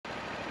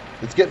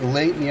It's getting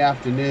late in the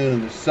afternoon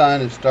and the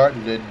sun is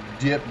starting to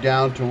dip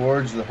down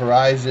towards the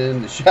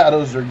horizon. The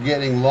shadows are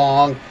getting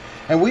long,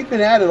 and we've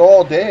been at it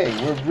all day.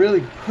 We're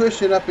really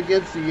pushing up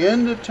against the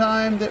end of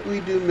time that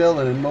we do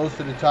milling, and most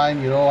of the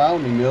time, you know, I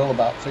only mill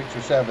about 6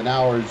 or 7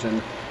 hours,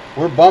 and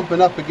we're bumping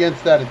up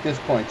against that at this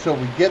point. So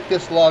we get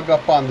this log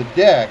up on the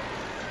deck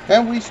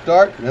and we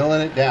start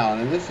milling it down,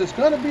 and this is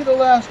going to be the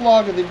last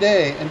log of the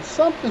day, and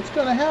something's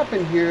going to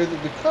happen here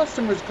that the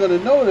customer's going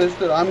to notice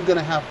that I'm going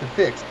to have to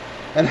fix.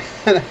 And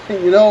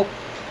you know,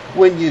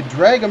 when you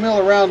drag a mill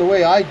around the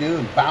way I do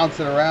and bounce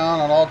it around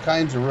on all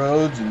kinds of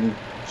roads and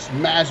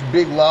smash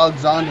big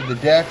logs onto the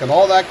deck and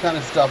all that kind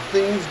of stuff,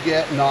 things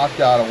get knocked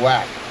out of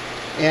whack,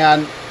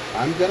 and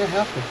I'm going to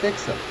have to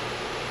fix them.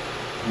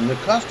 And the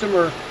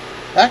customer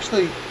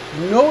actually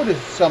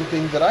noticed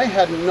something that I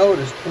hadn't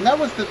noticed, and that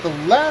was that the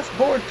last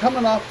board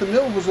coming off the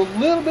mill was a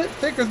little bit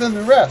thicker than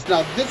the rest.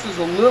 Now this is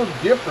a little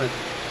different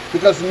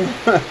because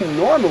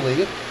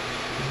normally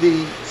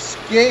the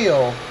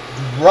scale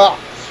drops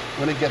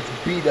when it gets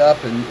beat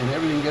up and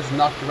everything gets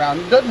knocked around.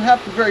 It doesn't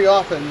happen very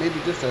often, maybe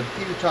just a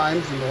few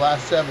times in the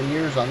last 7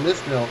 years on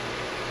this mill,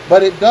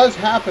 but it does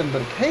happen.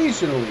 But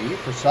occasionally,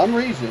 for some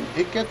reason,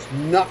 it gets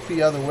knocked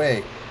the other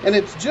way, and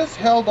it's just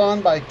held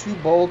on by 2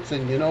 bolts,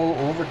 and you know,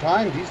 over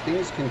time these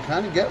things can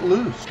kind of get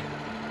loose.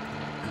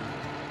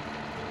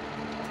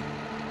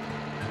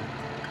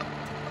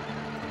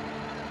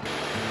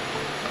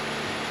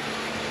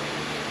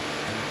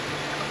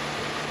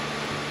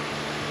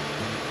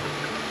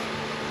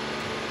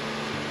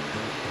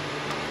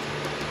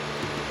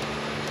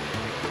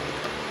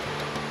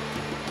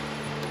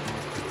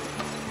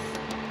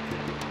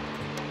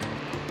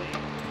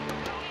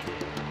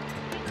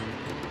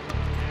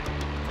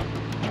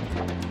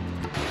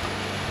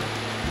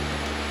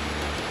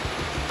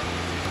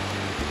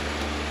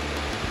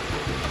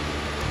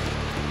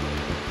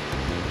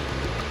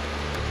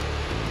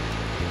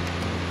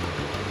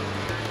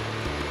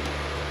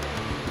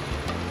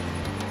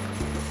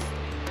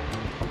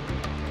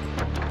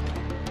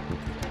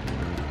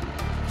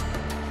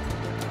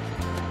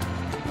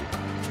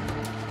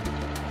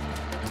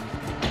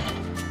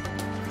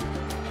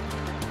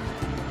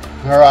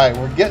 All right,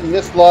 we're getting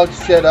this log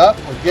set up,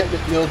 we're getting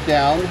it milled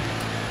down,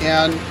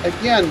 and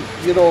again,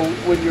 you know,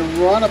 when you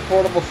run a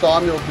portable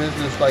sawmill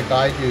business like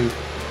I do,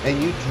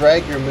 and you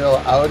drag your mill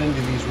out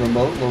into these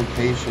remote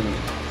locations,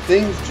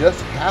 things just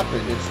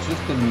happen. It's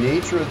just the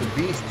nature of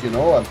the beast, you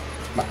know.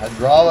 My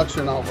hydraulics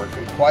are not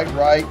working quite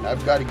right, and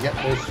I've got to get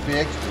those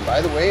fixed. And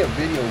by the way, a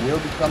video will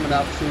be coming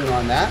out soon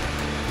on that.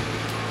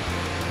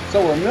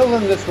 So we're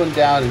milling this one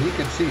down, and you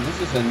can see this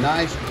is a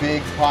nice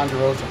big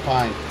ponderosa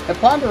pine. And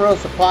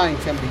ponderosa pine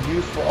can be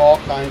used for all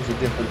kinds of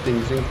different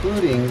things,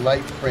 including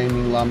light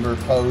framing lumber,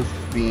 posts,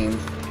 beams,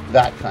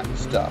 that kind of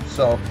stuff.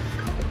 So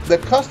the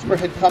customer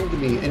had come to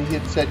me and he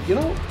had said, you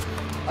know,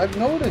 I've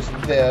noticed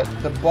that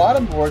the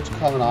bottom boards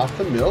coming off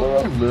the mill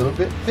are a little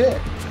bit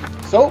thick.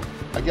 So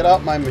I get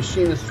out my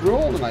machinist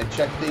rule and I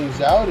check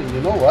things out, and you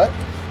know what?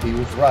 He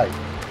was right.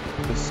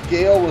 The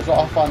scale was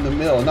off on the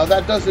mill. Now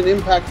that doesn't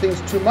impact things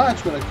too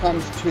much when it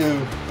comes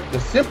to the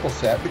simple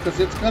set, because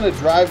it's going to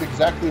drive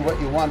exactly what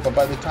you want, but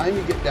by the time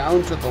you get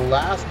down to the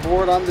last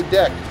board on the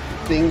deck,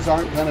 things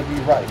aren't going to be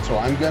right. So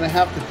I'm going to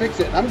have to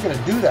fix it, and I'm going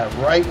to do that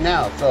right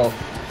now. So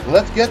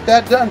let's get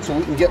that done so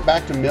we can get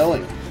back to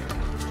milling.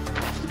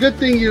 Good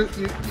thing you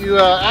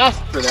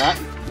asked for that.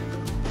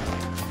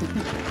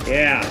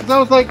 Yeah. So I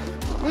was like,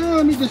 well,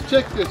 let me just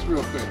check this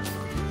real quick.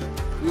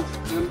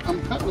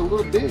 I'm cutting a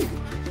little big.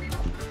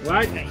 Well,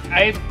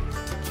 I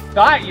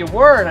thought you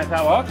were, and I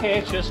thought, well, okay,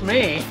 it's just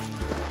me.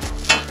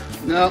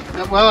 No,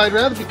 well, I'd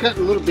rather be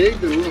cutting a little big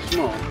than a little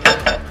small.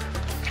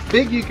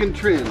 Big you can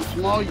trim,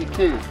 small you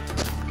can't.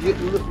 You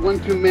get one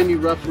too many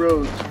rough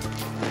roads,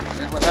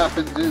 and what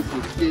happens is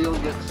the scale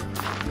gets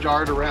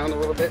jarred around a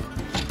little bit.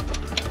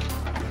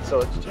 So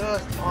it's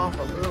just off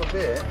a little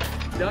bit.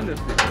 Done this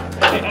before.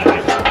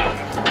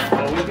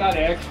 Oh, we got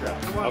extra.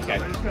 Okay.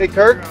 Hey,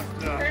 Kirk.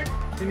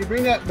 Can you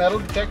bring that metal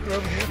detector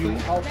over here,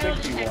 please? How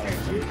thick do you want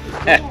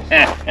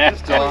it?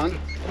 Still on?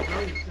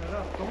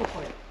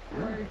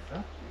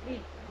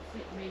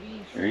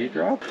 There you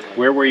drop.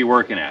 Where were you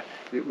working at?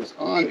 It was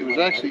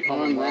actually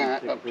on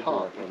that up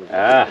top.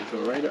 Ah. So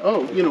right,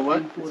 oh, you know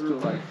what?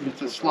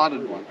 It's a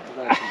slotted one.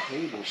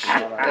 It's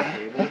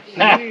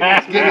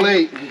getting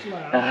late.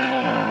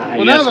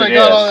 Well, now that I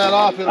got all that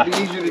off, it'll be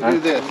easier to do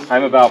this.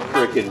 I'm about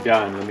frickin'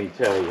 done, let me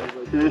tell you.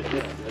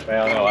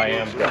 Well, no, I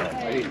am done.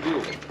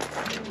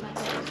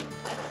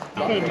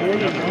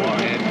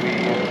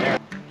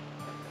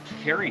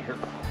 Carrie, her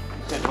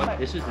said, "What?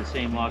 This is the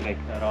same log I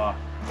cut off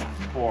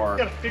for." I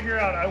gotta figure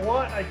out. I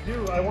want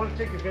to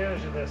take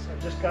advantage of this. I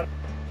just got.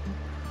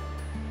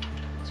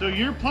 So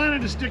you're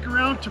planning to stick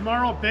around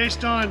tomorrow,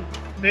 based on.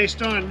 This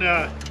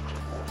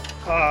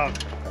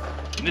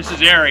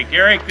is Eric.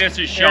 Eric, this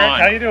is Sean.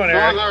 Eric, how you doing,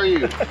 Eric? Sean, how are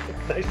you?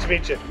 Nice to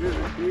meet you.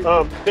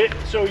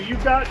 So you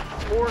got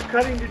more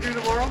cutting to do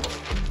tomorrow?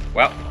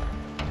 Well,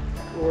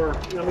 or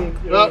I mean,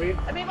 you know what I mean?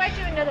 I mean, might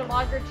do another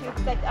log or two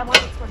because I want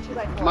it for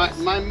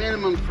 2x4s. My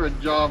minimum for a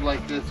job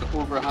like this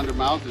over 100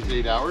 miles is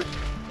 8 hours.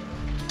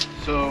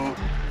 So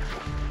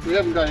we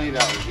haven't got 8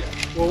 hours yet.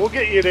 Well, we'll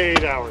get you to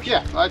 8 hours.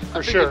 Yeah, I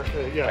for sure.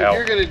 Yeah. If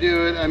you're gonna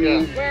do it, I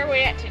mean, Where are we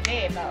at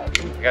today? About?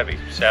 You gotta be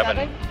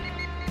 7.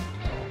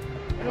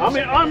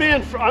 I'm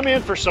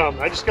in for some.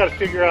 I just got to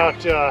figure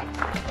out. How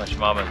much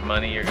mama's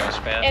money you're gonna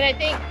spend? And I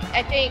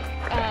think.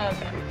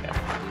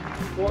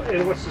 Well,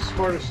 and what's the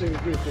smartest thing to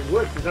do with the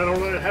wood? Because I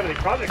don't really have any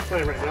project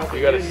plan right now.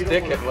 You got to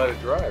stick it and let it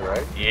dry,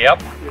 right?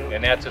 Yep. Yeah.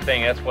 And that's the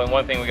thing. That's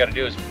one thing we got to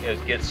do is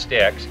get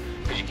sticks,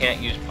 because you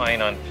can't use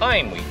pine on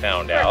pine. We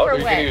found out. For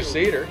You wet. can use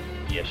cedar.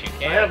 Yes, you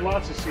I can. have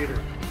lots of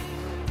cedar.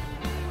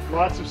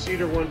 Lots of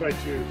cedar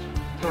 1x2s.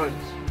 Tons.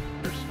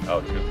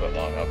 Oh, 2 foot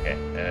long. Okay.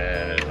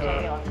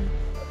 Uh,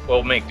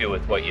 We'll make do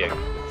with what you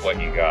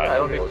got. I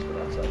don't think it's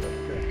good outside.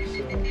 okay, so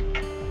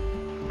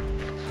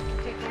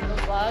Take one of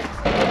those logs.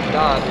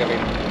 Don, I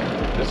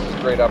mean, this is a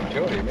great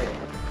opportunity to me.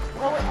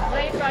 Well,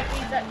 Lane brought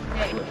these up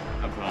today.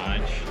 A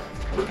bunch.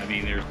 I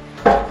mean, there's.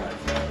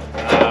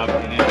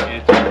 And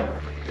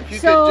if you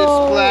could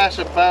just splash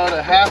about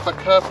a half a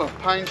cup of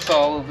pine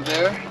sol over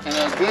there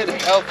and a good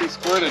healthy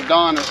squirt of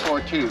Dawn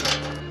or 2.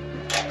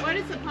 What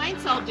does the pine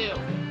sol do?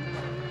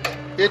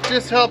 It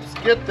just helps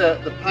get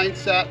the pine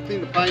sap,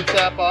 clean the pine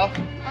sap off.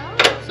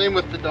 Oh. Same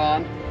with the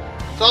Dawn.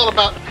 It's all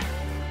about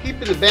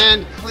keeping the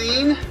band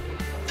clean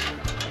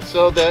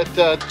so that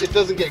it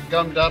doesn't get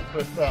gummed up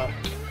with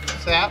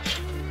sap.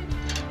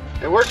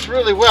 It works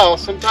really well.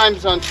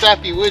 Sometimes on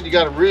sappy wood you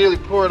got to really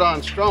pour it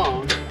on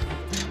strong,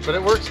 but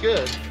it works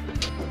good.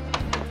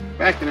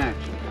 Back in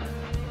action.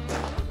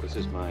 this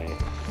is my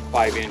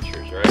 5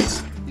 inchers,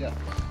 right? Yeah.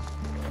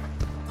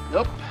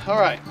 Yep. All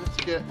right. Let's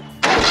get.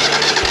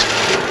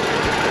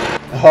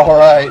 All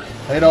right.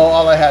 You know,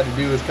 all I had to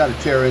do was kind of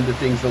tear into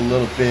things a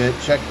little bit,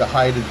 check the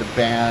height of the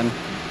band,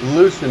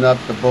 loosen up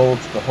the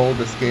bolts to hold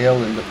the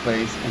scale into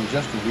place, and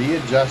just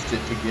readjust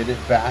it to get it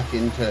back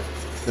into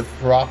the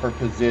proper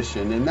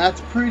position. And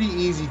that's pretty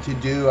easy to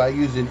do. I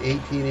use an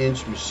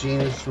 18-inch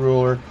machinist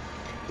ruler,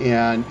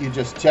 and you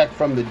just check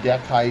from the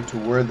deck height to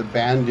where the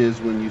band is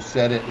when you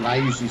set it, and I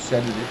usually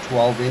set it at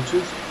 12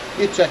 inches.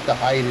 You check the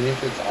height, and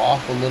if it's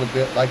off a little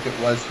bit like it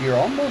was here,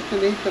 almost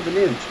 1/8 of an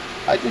inch,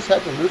 I just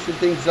had to loosen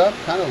things up,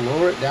 kind of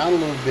lower it down a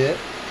little bit,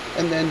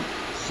 and then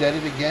set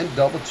it again,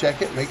 double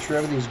check it, make sure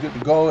everything's good to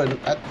go. And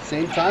at the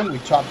same time, we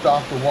chopped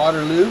off the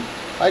water lube.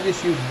 I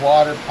just use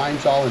water, pine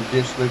sol, and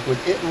dish liquid.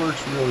 It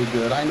works really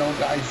good. I know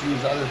guys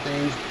use other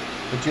things,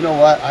 but you know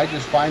what? I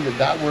just find that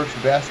that works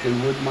best,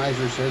 and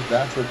Woodmizer says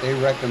that's what they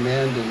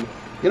recommend. And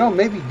you know,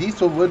 maybe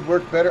diesel would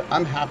work better.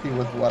 I'm happy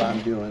with what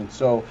I'm doing.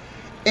 So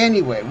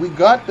anyway, we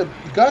got the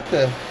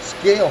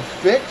scale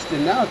fixed,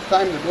 and now it's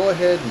time to go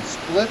ahead and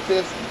split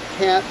this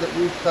cant that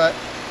we've cut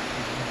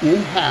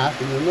in half.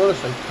 And you'll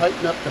notice I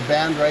tighten up the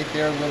band right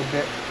there a little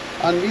bit.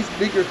 On these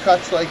bigger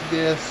cuts like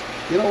this,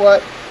 you know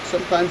what?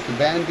 Sometimes the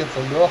band gets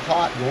a little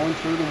hot going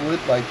through the wood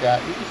like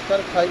that. You just got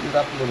to tighten it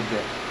up a little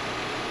bit.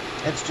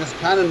 It's just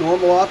kind of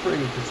normal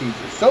operating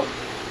procedure. So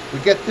we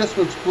get this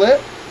one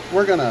split.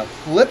 We're going to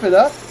flip it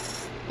up,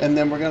 and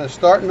then we're going to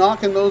start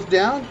knocking those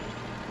down.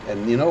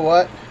 And you know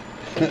what?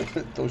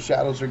 Those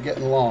shadows are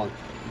getting long.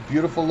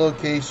 Beautiful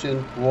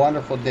location,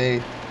 wonderful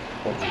day,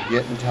 but we're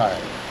getting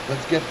tired.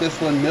 Let's get this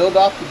one milled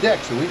off the deck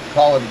so we can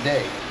call it a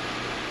day.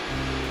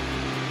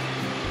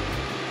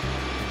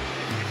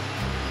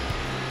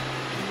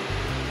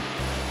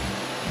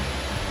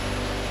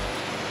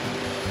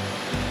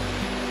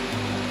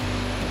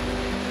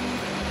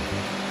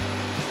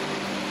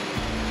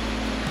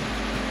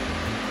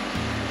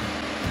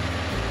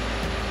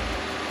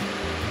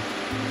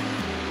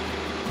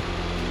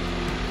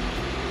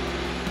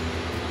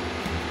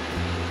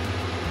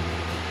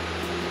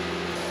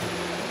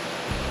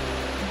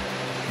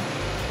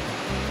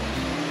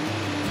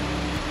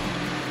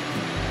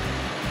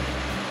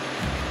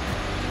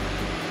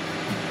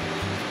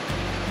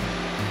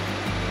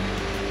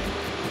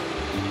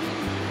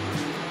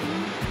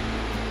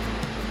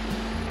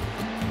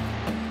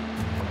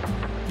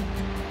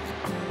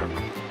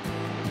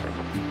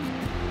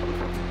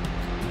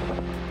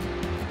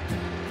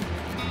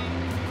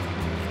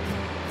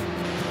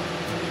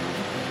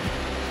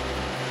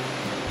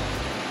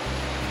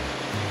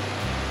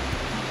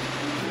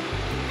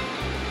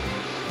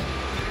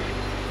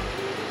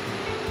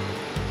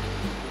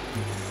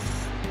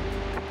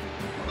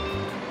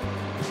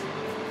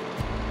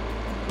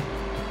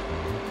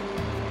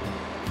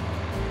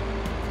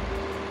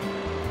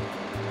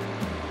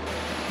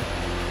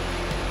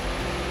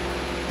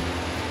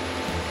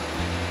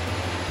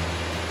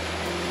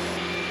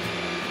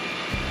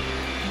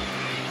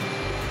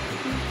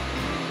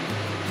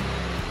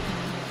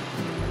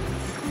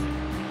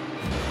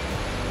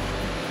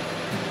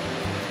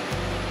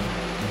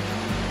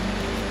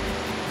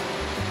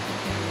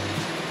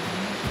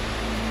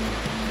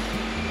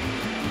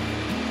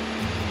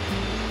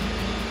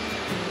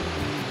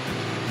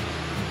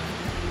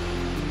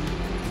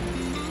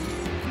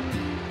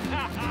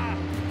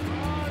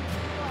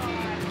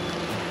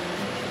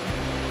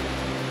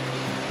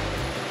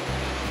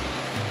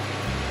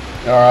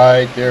 All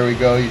right, there we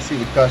go. You see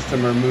the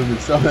customer moving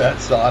some of that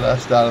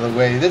sawdust out of the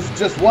way. This is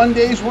just one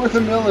day's worth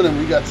of milling and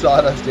we got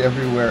sawdust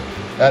everywhere.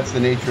 That's the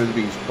nature of the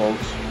beast,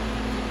 folks.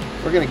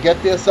 We're going to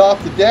get this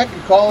off the deck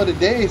and call it a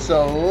day,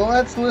 so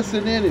let's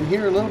listen in and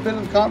hear a little bit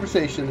of the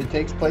conversation that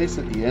takes place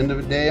at the end of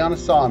a day on a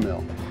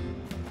sawmill.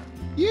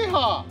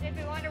 Yeehaw! Did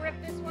we want to rip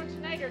this one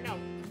tonight or no?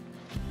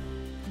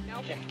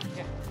 No? Yeah.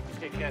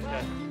 Take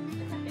that.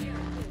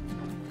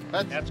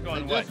 That's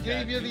going I what? just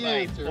gave you the 2 by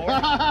answer. 4?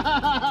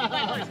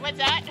 What's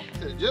that?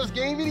 Just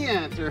gave you the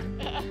answer.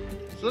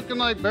 It's looking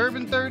like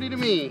bourbon 30 to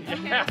me.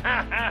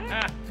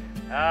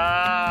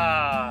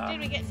 Ah.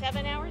 Did we get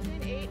 7 hours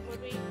in? 8?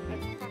 Would we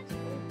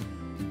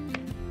approximately?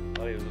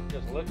 Well, he was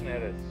just looking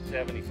at a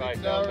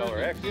 $75,000 $6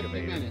 50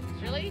 excavator. minutes.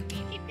 Really? You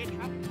keep good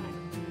track of time.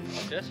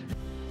 What's this?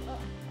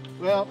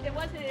 Well, It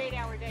wasn't an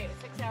 8-hour day. It was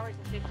 6 hours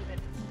and 50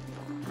 minutes.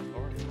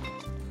 Lord.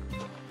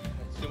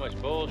 That's too much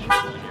bullshit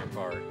on your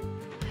part.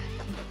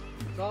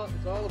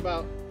 it's all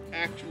about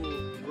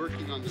actual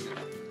working on the mill.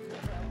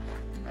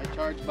 I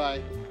charge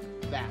by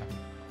that.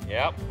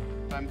 Yep.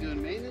 If I'm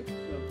doing maintenance,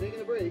 so I'm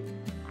taking a break,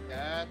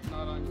 that's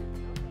not on you.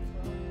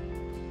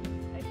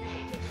 I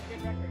appreciate you taking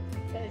good records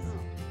because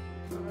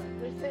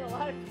there's been a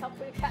lot of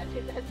company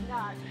catches that's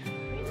not.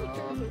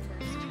 Mainly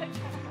first.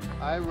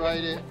 I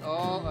write it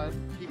all, I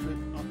keep it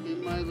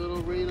in my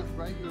little writing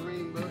the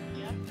rain book.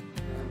 Yep.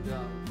 And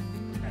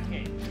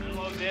Okay,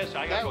 unload this.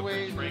 I gotta that go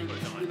way, put sprinklers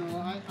there's, on. you know,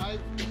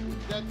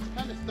 that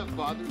kind of stuff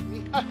bothers me.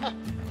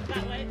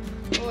 That way?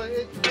 Well,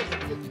 it's just,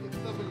 if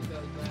somebody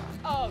does that.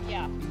 Oh,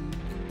 yeah.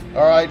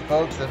 All right,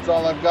 folks, that's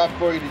all I've got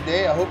for you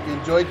today. I hope you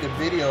enjoyed the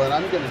video, and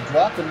I'm going to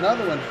drop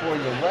another one for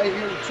you right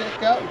here to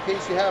check out in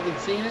case you haven't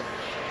seen it.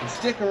 And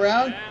stick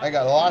around. I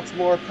got lots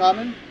more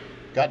coming.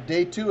 Got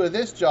day 2 of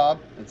this job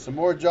and some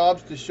more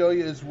jobs to show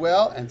you as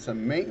well, and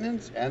some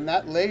maintenance and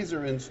that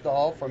laser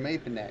install from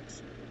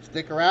Apenex.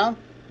 Stick around.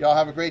 Y'all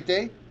have a great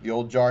day. The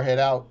old Jarhead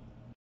out.